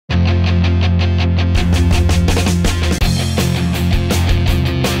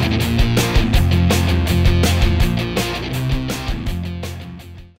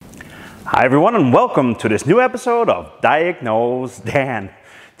Hi everyone and welcome to this new episode of Diagnosedan.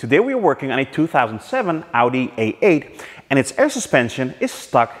 Today we are working on a 2007 Audi A8 and its air suspension is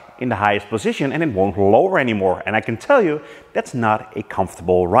stuck in the highest position and it won't lower anymore. And I can tell you that's not a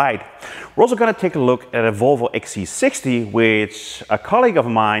comfortable ride. We're also going to take a look at a Volvo XC60 which a colleague of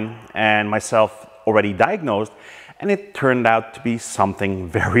mine and myself already diagnosed, and it turned out to be something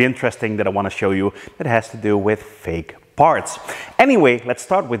very interesting that I want to show you that has to do with fake parts. Anyway, let's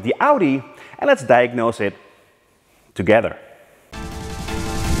start with the Audi and let's diagnose it together.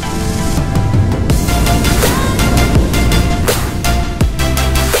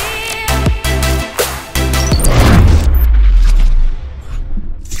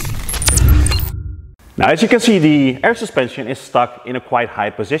 Now, as you can see, the air suspension is stuck in a quite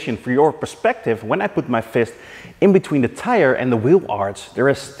high position. For your perspective, when I put my fist in between the tire and the wheel arch, there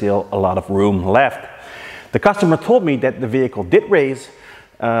is still a lot of room left. The customer told me that the vehicle did raise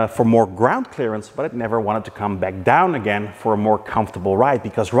for more ground clearance, but it never wanted to come back down again for a more comfortable ride,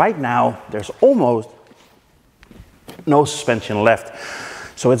 because right now there's almost no suspension left.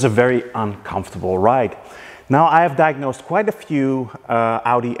 So it's a very uncomfortable ride. Now, I have diagnosed quite a few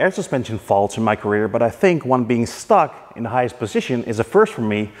Audi air suspension faults in my career, but I think one being stuck in the highest position is a first for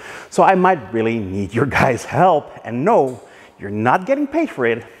me. So I might really need your guys' help, and no, you're not getting paid for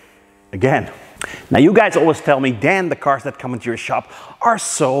it again. Now, you guys always tell me, Dan, the cars that come into your shop are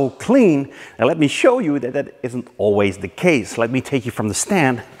so clean. Now, let me show you that that isn't always the case. Let me take you from the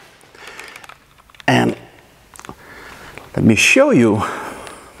stand and let me show you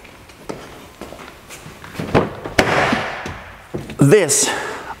this.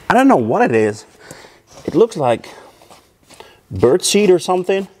 I don't know what it is. It looks like birdseed or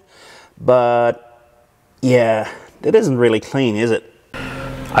something, but yeah, that isn't really clean, is it?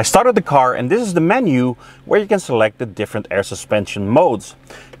 I started the car and this is the menu where you can select the different air suspension modes.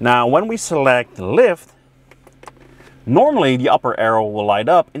 Now, when we select lift, normally the upper arrow will light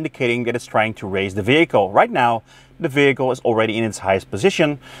up indicating that it's trying to raise the vehicle. Right now, the vehicle is already in its highest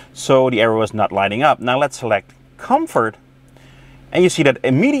position, so the arrow is not lighting up. Now let's select comfort, and you see that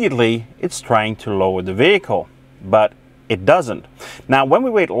immediately it's trying to lower the vehicle, but it doesn't. Now, when we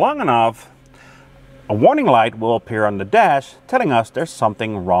wait long enough, a warning light will appear on the dash telling us there's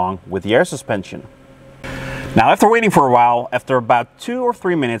something wrong with the air suspension. Now, after waiting for a while, after about 2 or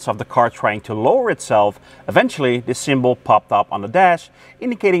 3 minutes of the car trying to lower itself, eventually this symbol popped up on the dash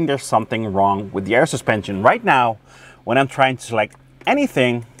indicating there's something wrong with the air suspension. Right now, when I'm trying to select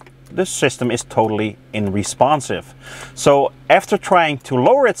anything, the system is totally unresponsive. So after trying to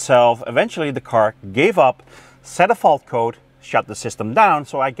lower itself, eventually the car gave up, set a fault code, shut the system down.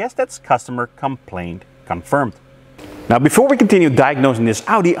 So I guess that's customer complaint confirmed. Now, before we continue diagnosing this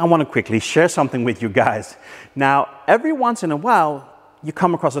Audi, I want to quickly share something with you guys. Now, every once in a while, you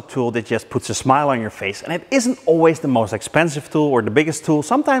come across a tool that just puts a smile on your face, and it isn't always the most expensive tool or the biggest tool.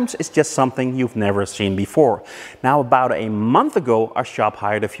 Sometimes it's just something you've never seen before. Now, about a month ago, our shop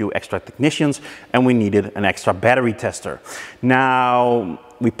hired a few extra technicians and we needed an extra battery tester. Now,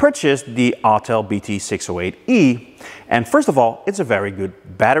 we purchased the Autel BT608E, and first of all, it's a very good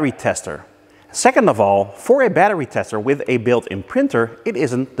battery tester. Second of all, for a battery tester with a built-in printer, it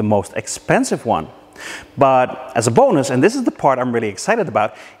isn't the most expensive one. But as a bonus, and this is the part I'm really excited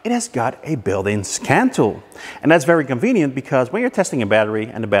about, it has got a built-in scan tool. And that's very convenient because when you're testing a battery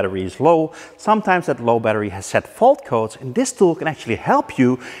and the battery is low, sometimes that low battery has set fault codes, and this tool can actually help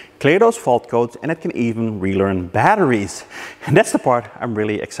you clear those fault codes, and it can even relearn batteries. And that's the part I'm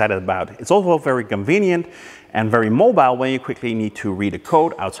really excited about. It's also very convenient and very mobile when you quickly need to read a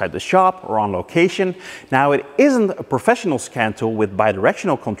code outside the shop or on location. Now, it isn't a professional scan tool with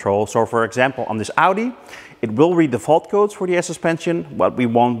bidirectional control. So for example, on this Audi, it will read the fault codes for the air suspension, but we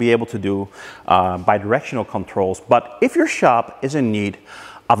won't be able to do bidirectional controls. But if your shop is in need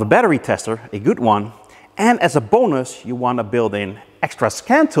of a battery tester, a good one, and as a bonus, you want a built-in extra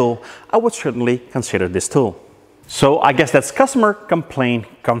scan tool, I would certainly consider this tool. So I guess that's customer complaint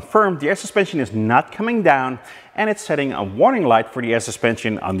confirmed. The air suspension is not coming down and it's setting a warning light for the air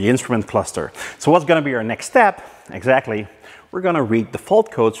suspension on the instrument cluster. So what's going to be our next step? Exactly, we're going to read the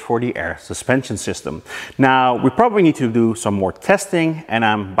fault codes for the air suspension system. Now, we probably need to do some more testing, and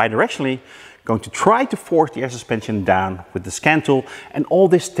I'm bidirectionally going to try to force the air suspension down with the scan tool, and all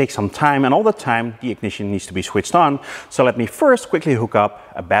this takes some time, and all the time the ignition needs to be switched on. So let me first quickly hook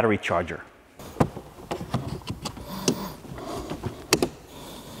up a battery charger.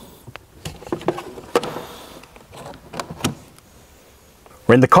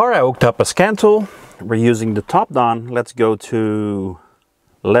 We're in the car. I hooked up a scan tool. We're using the top down. Let's go to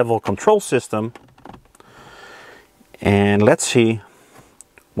level control system and let's see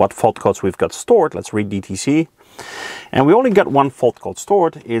what fault codes we've got stored. Let's read DTC. And we only got one fault code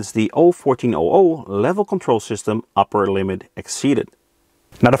stored. It's the 01400 level control system upper limit exceeded.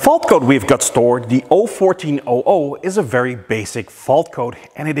 Now the fault code we've got stored, the 01400, is a very basic fault code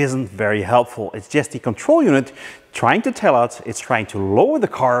and it isn't very helpful. It's just the control unit trying to tell us it's trying to lower the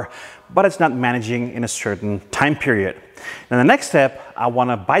car, but it's not managing in a certain time period. Now the next step, I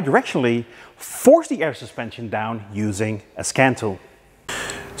want to bidirectionally force the air suspension down using a scan tool.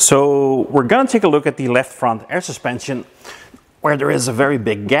 So we're going to take a look at the left front air suspension where there is a very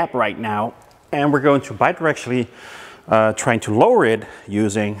big gap right now, and we're going to bidirectionally trying to lower it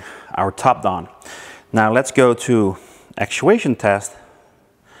using our top down. Now let's go to actuation test.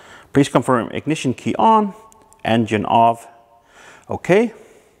 Please confirm ignition key on, engine off. Okay.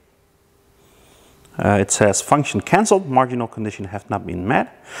 It says function cancelled, marginal condition have not been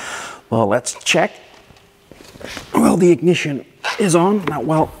met. Well, let's check. Well, the ignition is on. Now,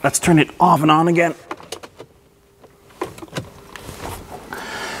 well, let's turn it off and on again.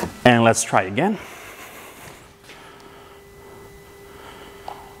 And let's try again.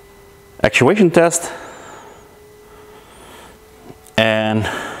 Actuation test. And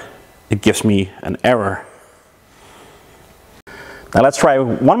it gives me an error. Now let's try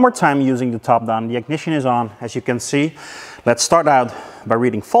one more time using the top down. The ignition is on, as you can see. Let's start out by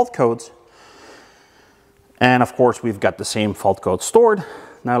reading fault codes. And of course we've got the same fault code stored.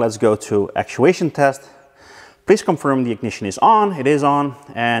 Now let's go to actuation test. Please confirm the ignition is on. It is on.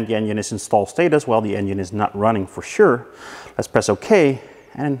 And the engine is in stall status. Well, the engine is not running for sure. Let's press OK.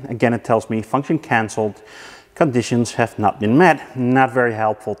 And again it tells me function cancelled. Conditions have not been met. Not very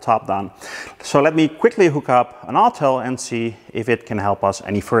helpful top down. So let me quickly hook up an auto and see if it can help us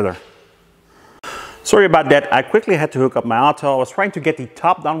any further. Sorry about that, I quickly had to hook up my auto. I was trying to get the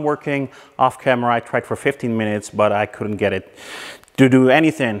top down working off camera. I tried for 15 minutes, but I couldn't get it to do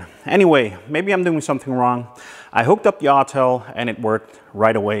anything. Anyway, maybe I'm doing something wrong. I hooked up the auto and it worked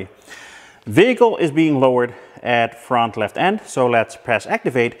right away. Vehicle is being lowered at front left end, so let's press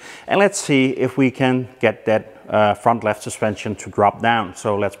activate and let's see if we can get that front left suspension to drop down.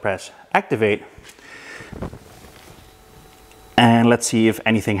 So let's press activate and let's see if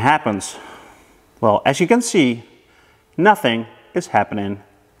anything happens. Well, as you can see, nothing is happening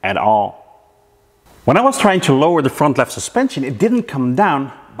at all. When I was trying to lower the front left suspension, it didn't come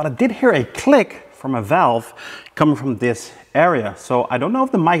down, but I did hear a click from a valve coming from this area. So I don't know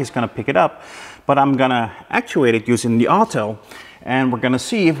if the mic is going to pick it up, but I'm going to actuate it using the auto and we're going to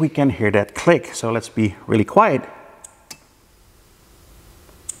see if we can hear that click. So let's be really quiet.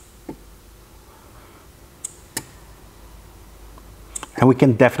 And we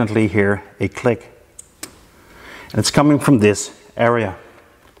can definitely hear a click. And it's coming from this area.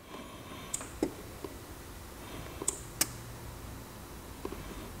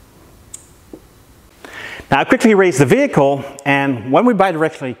 Now I quickly raised the vehicle, and when we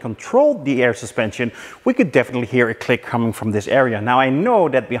bidirectionally controlled the air suspension, we could definitely hear a click coming from this area. Now I know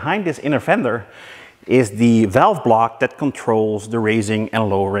that behind this inner fender is the valve block that controls the raising and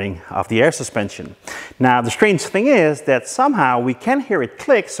lowering of the air suspension. Now the strange thing is that somehow we can hear it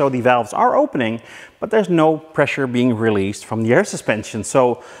click, so the valves are opening, but there's no pressure being released from the air suspension.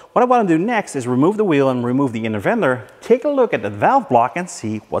 So what I want to do next is remove the wheel and remove the inner fender, take a look at the valve block and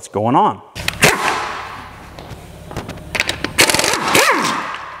see what's going on.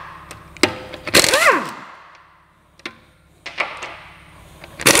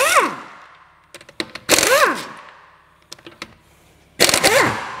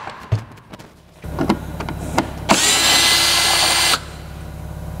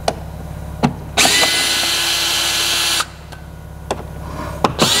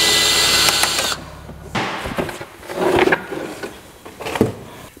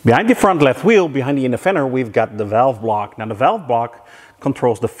 Behind the front left wheel, behind the inner fender, we've got the valve block. Now the valve block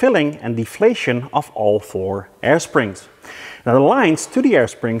controls the filling and deflation of all four air springs. Now the lines to the air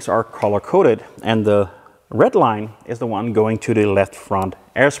springs are color coded, and the red line is the one going to the left front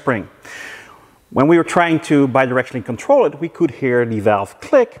air spring. When we were trying to bidirectionally control it, we could hear the valve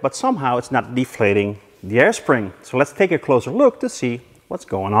click, but somehow it's not deflating the air spring. So let's take a closer look to see what's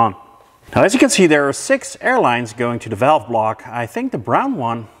going on. Now as you can see, there are 6 air lines going to the valve block. I think the brown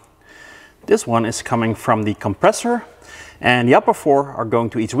one, this one, is coming from the compressor, and the upper 4 are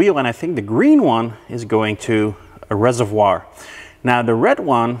going to each wheel, and I think the green one is going to a reservoir. Now the red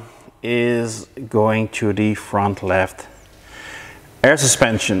one is going to the front left air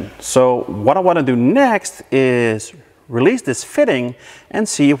suspension. So what I want to do next is release this fitting and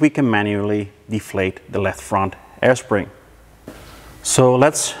see if we can manually deflate the left front air spring. So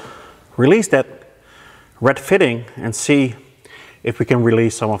let's release that red fitting and see if we can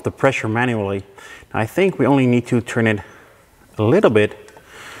release some of the pressure manually. Now, I think we only need to turn it a little bit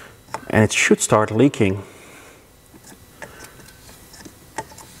and it should start leaking.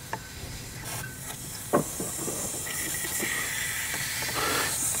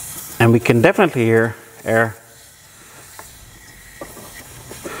 And we can definitely hear air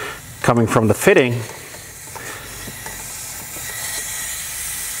coming from the fitting.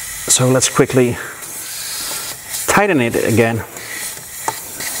 So let's quickly tighten it again.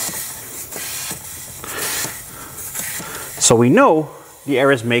 So we know the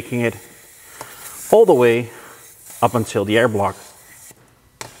air is making it all the way up until the air block.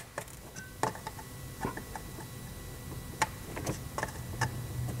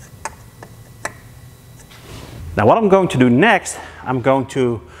 Now what I'm going to do next, I'm going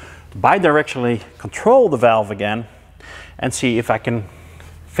to bidirectionally control the valve again and see if I can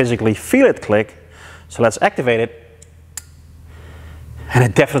physically feel it click. So let's activate it. And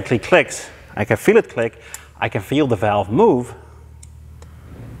it definitely clicks. I can feel it click. I can feel the valve move.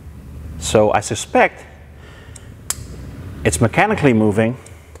 So I suspect it's mechanically moving,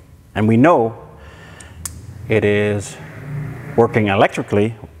 and we know it is working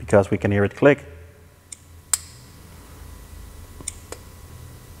electrically because we can hear it click.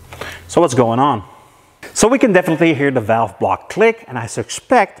 So what's going on? So we can definitely hear the valve block click, and I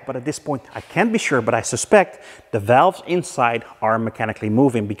suspect, but at this point I can't be sure, but I suspect the valves inside are mechanically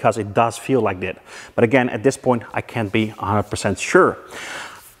moving because it does feel like that. But again, at this point I can't be 100% sure.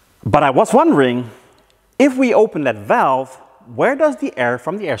 But I was wondering, if we open that valve, where does the air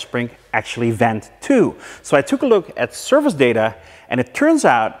from the air spring actually vent to? So I took a look at service data, and it turns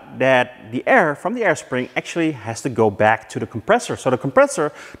out that the air from the air spring actually has to go back to the compressor. So the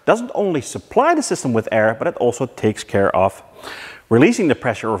compressor doesn't only supply the system with air, but it also takes care of releasing the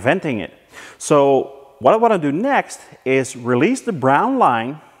pressure or venting it. So what I want to do next is release the brown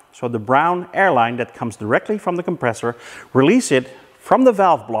line, so the brown air line that comes directly from the compressor, release it from the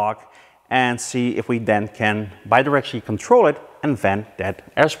valve block, and see if we then can bidirectionally control it and vent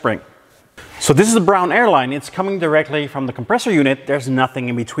that air spring. So this is the brown air line. It's coming directly from the compressor unit. There's nothing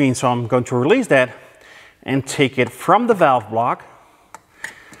in between, so I'm going to release that and take it from the valve block.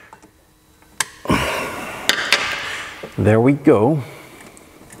 There we go.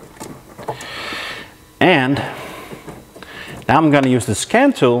 And now I'm going to use the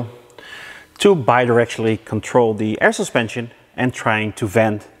scan tool to bidirectionally control the air suspension and trying to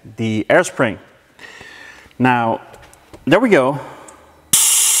vent the air spring. Now, there we go.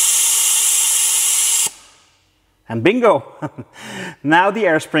 And bingo! Now the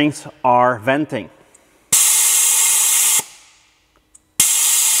air springs are venting.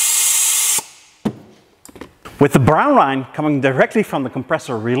 With the brown line coming directly from the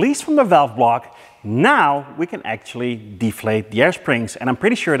compressor released from the valve block, now we can actually deflate the air springs. And I'm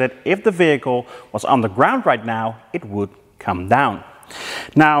pretty sure that if the vehicle was on the ground right now, it would come down.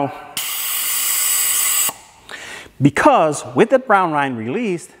 Now, because with that brown line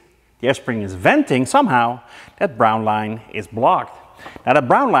released, the air spring is venting, somehow that brown line is blocked. Now that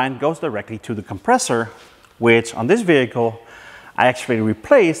brown line goes directly to the compressor, which on this vehicle I actually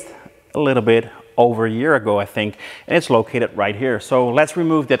replaced a little bit over a year ago, I think, and it's located right here. So let's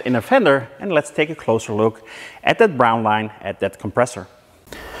remove that inner fender and let's take a closer look at that brown line at that compressor.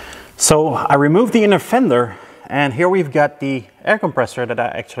 So I removed the inner fender, and here we've got the air compressor that I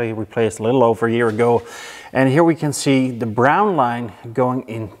actually replaced a little over a year ago. And here we can see the brown line going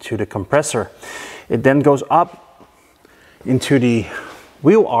into the compressor. It then goes up into the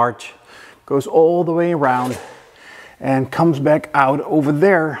wheel arch, goes all the way around, and comes back out over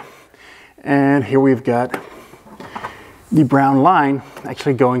there. And here we've got the brown line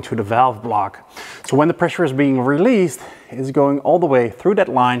actually going to the valve block. So when the pressure is being released, it's going all the way through that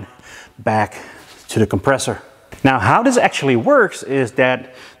line back to the compressor. Now, how this actually works is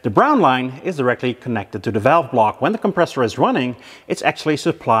that the brown line is directly connected to the valve block. When the compressor is running, it's actually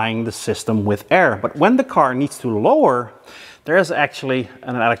supplying the system with air. But when the car needs to lower, there is actually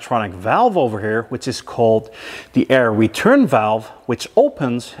an electronic valve over here, which is called the air return valve, which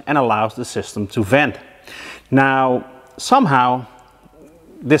opens and allows the system to vent. Now, somehow,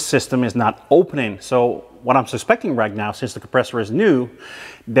 this system is not opening. So what I'm suspecting right now, since the compressor is new,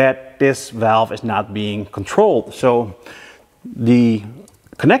 that this valve is not being controlled. So the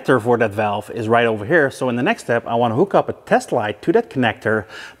connector for that valve is right over here. So in the next step, I want to hook up a test light to that connector,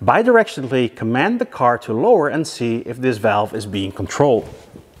 bidirectionally command the car to lower and see if this valve is being controlled.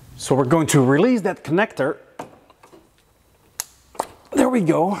 So we're going to release that connector. There we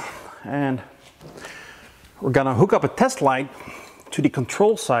go. And we're going to hook up a test light to the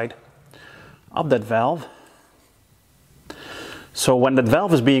control side of that valve. So when that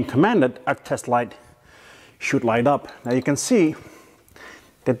valve is being commanded, our test light should light up. Now you can see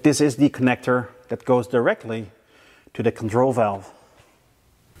that this is the connector that goes directly to the control valve.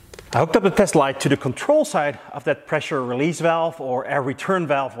 I hooked up the test light to the control side of that pressure release valve or air return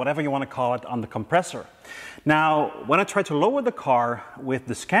valve, whatever you want to call it, on the compressor. Now, when I try to lower the car with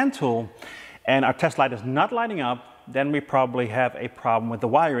the scan tool and our test light is not lighting up, then we probably have a problem with the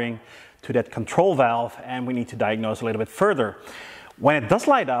wiring to that control valve and we need to diagnose a little bit further. When it does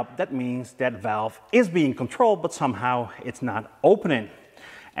light up, that means that valve is being controlled, but somehow it's not opening.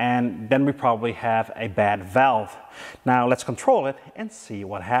 And then we probably have a bad valve. Now let's control it and see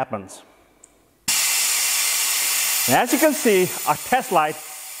what happens. And as you can see, our test light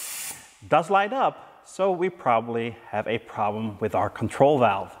does light up, so we probably have a problem with our control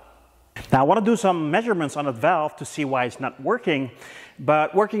valve. Now I want to do some measurements on that valve to see why it's not working,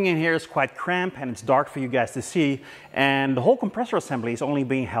 but working in here is quite cramped and it's dark for you guys to see, and the whole compressor assembly is only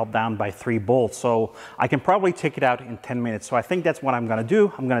being held down by 3 bolts, so I can probably take it out in 10 minutes. So I think that's what I'm going to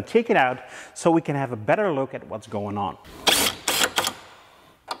do. I'm going to take it out so we can have a better look at what's going on.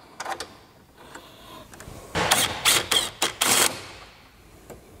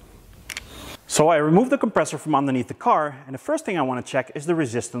 So I removed the compressor from underneath the car, and the first thing I want to check is the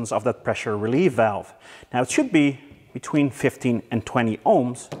resistance of that pressure relief valve. Now it should be between 15 and 20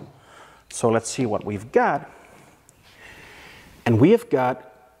 ohms. So let's see what we've got. And we have got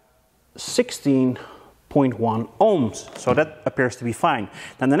 16.1 ohms. So that appears to be fine.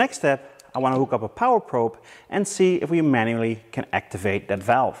 Then the next step, I want to hook up a power probe and see if we manually can activate that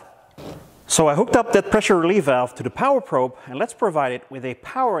valve. So I hooked up that pressure relief valve to the power probe, and let's provide it with a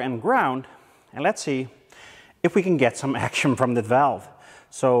power and ground. And let's see if we can get some action from that valve.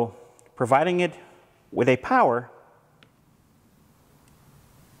 So providing it with a power,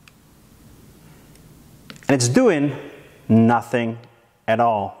 and it's doing nothing at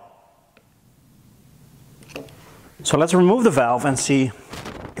all. So let's remove the valve and see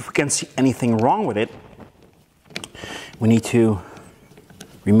if we can see anything wrong with it. We need to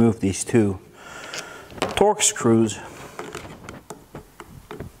remove these 2 torque screws.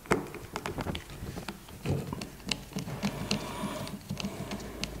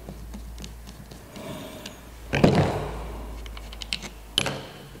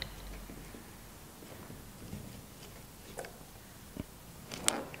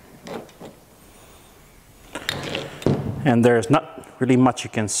 And there's not really much you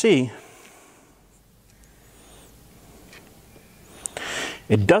can see.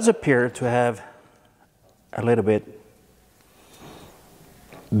 It does appear to have a little bit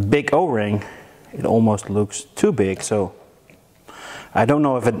big O-ring. It almost looks too big, so I don't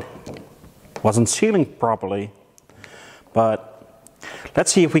know if it wasn't sealing properly, but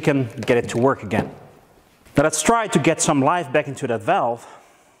let's see if we can get it to work again. Now let's try to get some life back into that valve.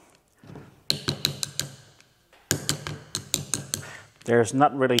 There's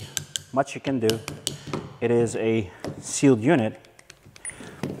not really much you can do. It is a sealed unit.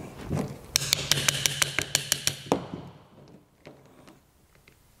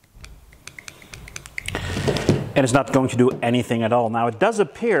 And it's not going to do anything at all. Now it does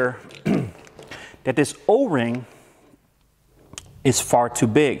appear that this O-ring is far too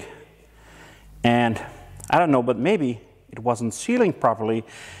big. And I don't know, but maybe it wasn't sealing properly.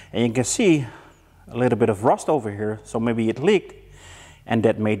 And you can see a little bit of rust over here. So maybe it leaked, and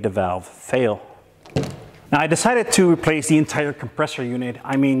that made the valve fail. Now I decided to replace the entire compressor unit.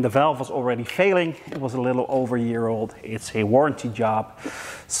 I mean, the valve was already failing. It was a little over a year old. It's a warranty job,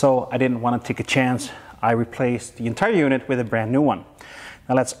 so I didn't want to take a chance. I replaced the entire unit with a brand new one.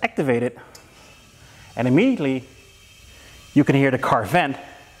 Now let's activate it, and immediately you can hear the car vent,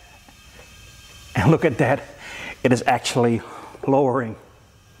 and look at that, it is actually lowering.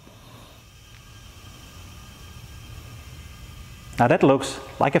 Now that looks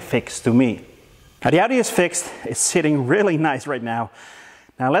like a fix to me. Now the Audi is fixed, it's sitting really nice right now.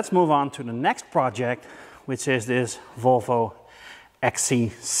 Now let's move on to the next project, which is this Volvo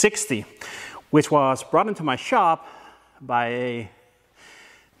XC60, which was brought into my shop by a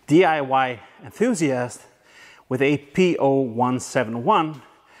DIY enthusiast with a P0171,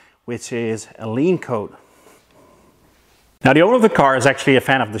 which is a lean code. Now the owner of the car is actually a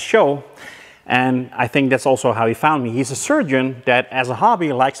fan of the show, and I think that's also how he found me. He's a surgeon that as a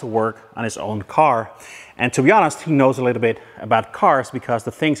hobby likes to work on his own car. And to be honest, he knows a little bit about cars because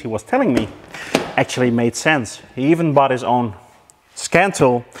the things he was telling me actually made sense. He even bought his own scan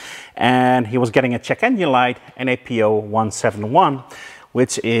tool, and he was getting a check engine light and a P0171,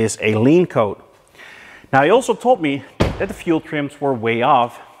 which is a lean code. Now he also told me that the fuel trims were way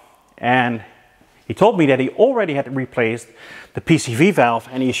off, and He told me that he already had replaced the PCV valve,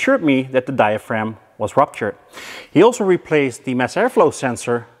 and he assured me that the diaphragm was ruptured. He also replaced the mass airflow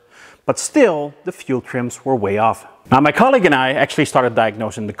sensor, but still the fuel trims were way off. Now my colleague and I actually started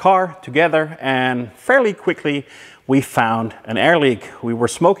diagnosing the car together, and fairly quickly we found an air leak. We were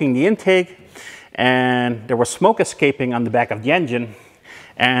smoking the intake and there was smoke escaping on the back of the engine,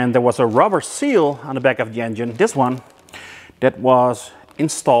 and there was a rubber seal on the back of the engine, this one, that was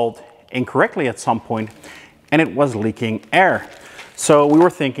installed incorrectly at some point, and it was leaking air. So we were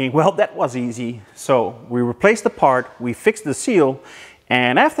thinking, well, that was easy. So we replaced the part, we fixed the seal,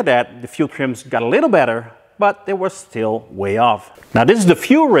 and after that the fuel trims got a little better, but they were still way off. Now this is the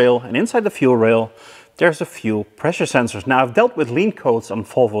fuel rail, and inside the fuel rail there's a few pressure sensors. Now I've dealt with lean codes on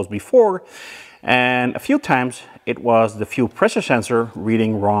Volvos before, and a few times it was the fuel pressure sensor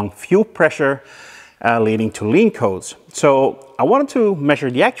reading wrong fuel pressure, leading to lean codes. So I wanted to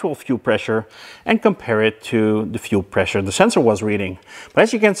measure the actual fuel pressure and compare it to the fuel pressure the sensor was reading. But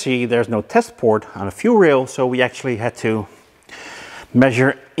as you can see, there's no test port on a fuel rail, so we actually had to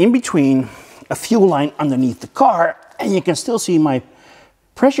measure in between a fuel line underneath the car, and you can still see my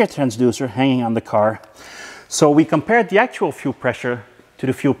pressure transducer hanging on the car. So we compared the actual fuel pressure to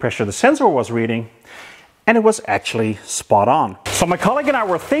the fuel pressure the sensor was reading, and it was actually spot on. So my colleague and I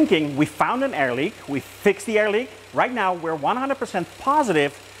were thinking, we found an air leak, we fixed the air leak. Right now we're 100%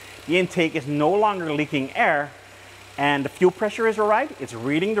 positive the intake is no longer leaking air, and the fuel pressure is alright, it's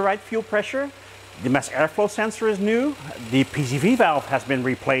reading the right fuel pressure. The mass airflow sensor is new, the PCV valve has been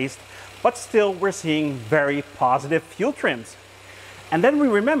replaced, but still we're seeing very positive fuel trims. And then we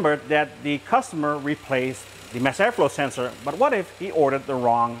remembered that the customer replaced the mass airflow sensor, but what if he ordered the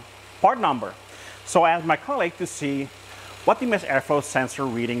wrong part number? So I asked my colleague to see what the mass airflow sensor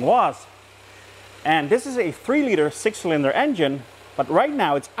reading was. And this is a 3-liter 6-cylinder engine, but right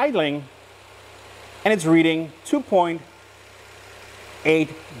now it's idling and it's reading 2.8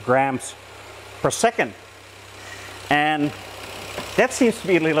 grams per second. And that seems to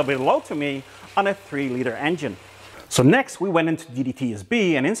be a little bit low to me on a 3-liter engine. So next we went into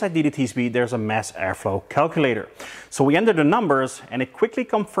DDTSB, and inside DDTSB there's a mass airflow calculator. So we entered the numbers and it quickly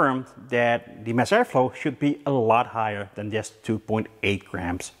confirmed that the mass airflow should be a lot higher than just 2.8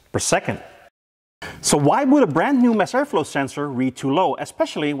 grams per second. So why would a brand new mass airflow sensor read too low,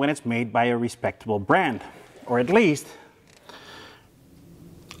 especially when it's made by a respectable brand? Or at least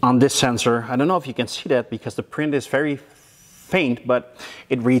on this sensor, I don't know if you can see that because the print is very faint, but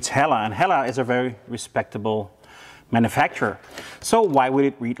it reads Hella, and Hella is a very respectable manufacturer. So why would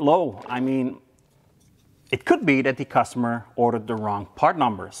it read low? I mean, it could be that the customer ordered the wrong part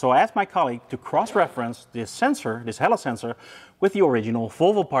number. So I asked my colleague to cross-reference this sensor, this Hella sensor, with the original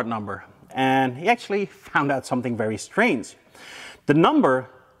Volvo part number. And he actually found out something very strange. The number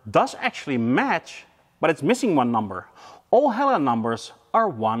does actually match, but it's missing one number. All Hella numbers are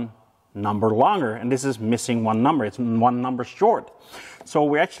one number longer, and this is missing one number. It's one number short. So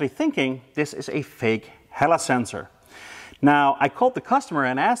we're actually thinking this is a fake Hella sensor. Now, I called the customer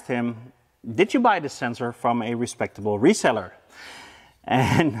and asked him, did you buy this sensor from a respectable reseller?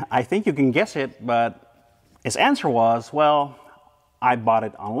 And I think you can guess it, but his answer was, well, I bought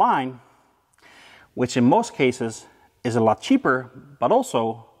it online, which in most cases is a lot cheaper, but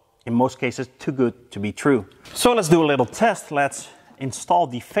also in most cases too good to be true. So let's do a little test. Let's install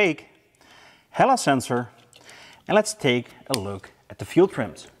the fake Hella sensor and let's take a look at the fuel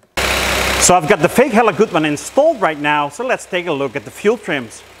trims. So I've got the fake Hella good one installed right now, so let's take a look at the fuel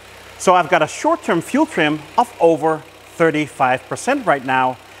trims. So I've got a short-term fuel trim of over 35% right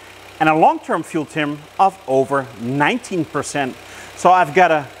now, and a long-term fuel trim of over 19%. So I've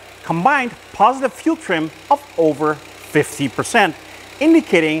got a combined positive fuel trim of over 50%,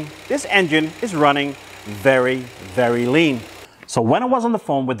 indicating this engine is running very, very lean. So when I was on the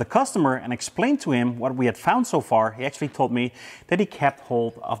phone with the customer and explained to him what we had found so far, he actually told me that he kept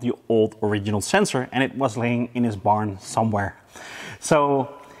hold of the old original sensor and it was laying in his barn somewhere.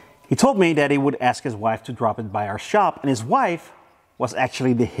 So he told me that he would ask his wife to drop it by our shop, and his wife was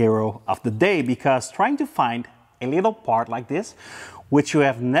actually the hero of the day, because trying to find a little part like this, which you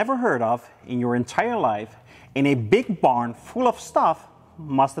have never heard of in your entire life, in a big barn full of stuff,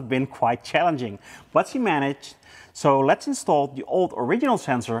 must have been quite challenging. But she managed. So let's install the old original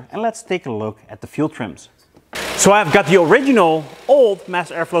sensor and let's take a look at the fuel trims. So I've got the original old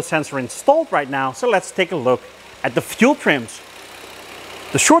mass airflow sensor installed right now, so let's take a look at the fuel trims.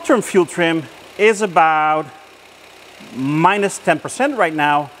 The short-term fuel trim is about minus 10% right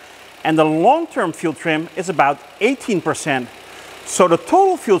now, and the long-term fuel trim is about 18%. So the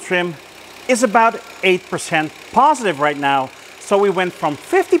total fuel trim is about 8% positive right now. So we went from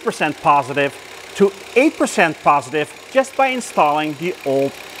 50% positive to 8% positive just by installing the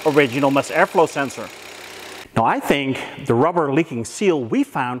old original mass airflow sensor. Now I think the rubber leaking seal we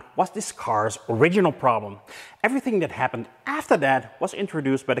found was this car's original problem. Everything that happened after that was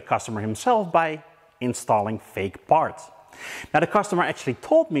introduced by the customer himself by installing fake parts. Now the customer actually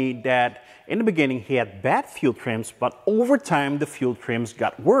told me that in the beginning he had bad fuel trims, but over time the fuel trims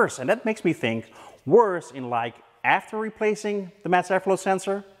got worse, and that makes me think worse in like after replacing the mass airflow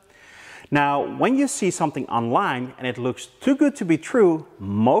sensor. Now, when you see something online and it looks too good to be true,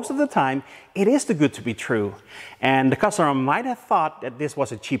 most of the time it is too good to be true. And the customer might have thought that this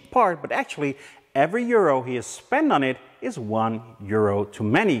was a cheap part, but actually every euro he has spent on it is €1 too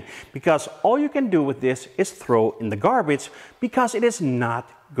many, because all you can do with this is throw in the garbage, because it is not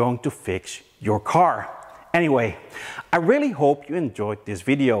going to fix your car. Anyway, I really hope you enjoyed this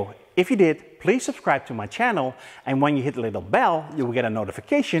video. If you did, please subscribe to my channel, and when you hit the little bell, you will get a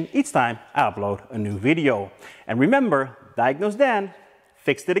notification each time I upload a new video. And remember, Diagnosedan,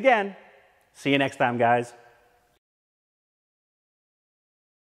 fixed it again. See you next time, guys.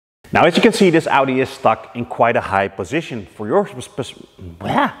 Now, as you can see, this Audi is stuck in quite a high position. For your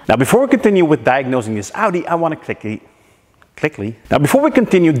Now, before we continue with diagnosing this Audi, I want to Now, before we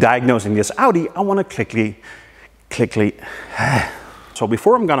continue diagnosing this Audi, I want to So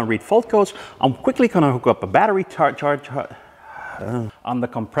before I'm gonna read fault codes, I'm quickly gonna hook up a battery charge on the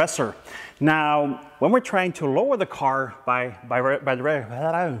compressor. Now, when we're trying to lower the car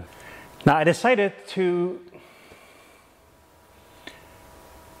Now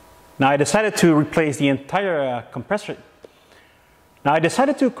I decided to replace the entire compressor.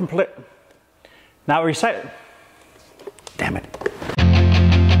 Damn it.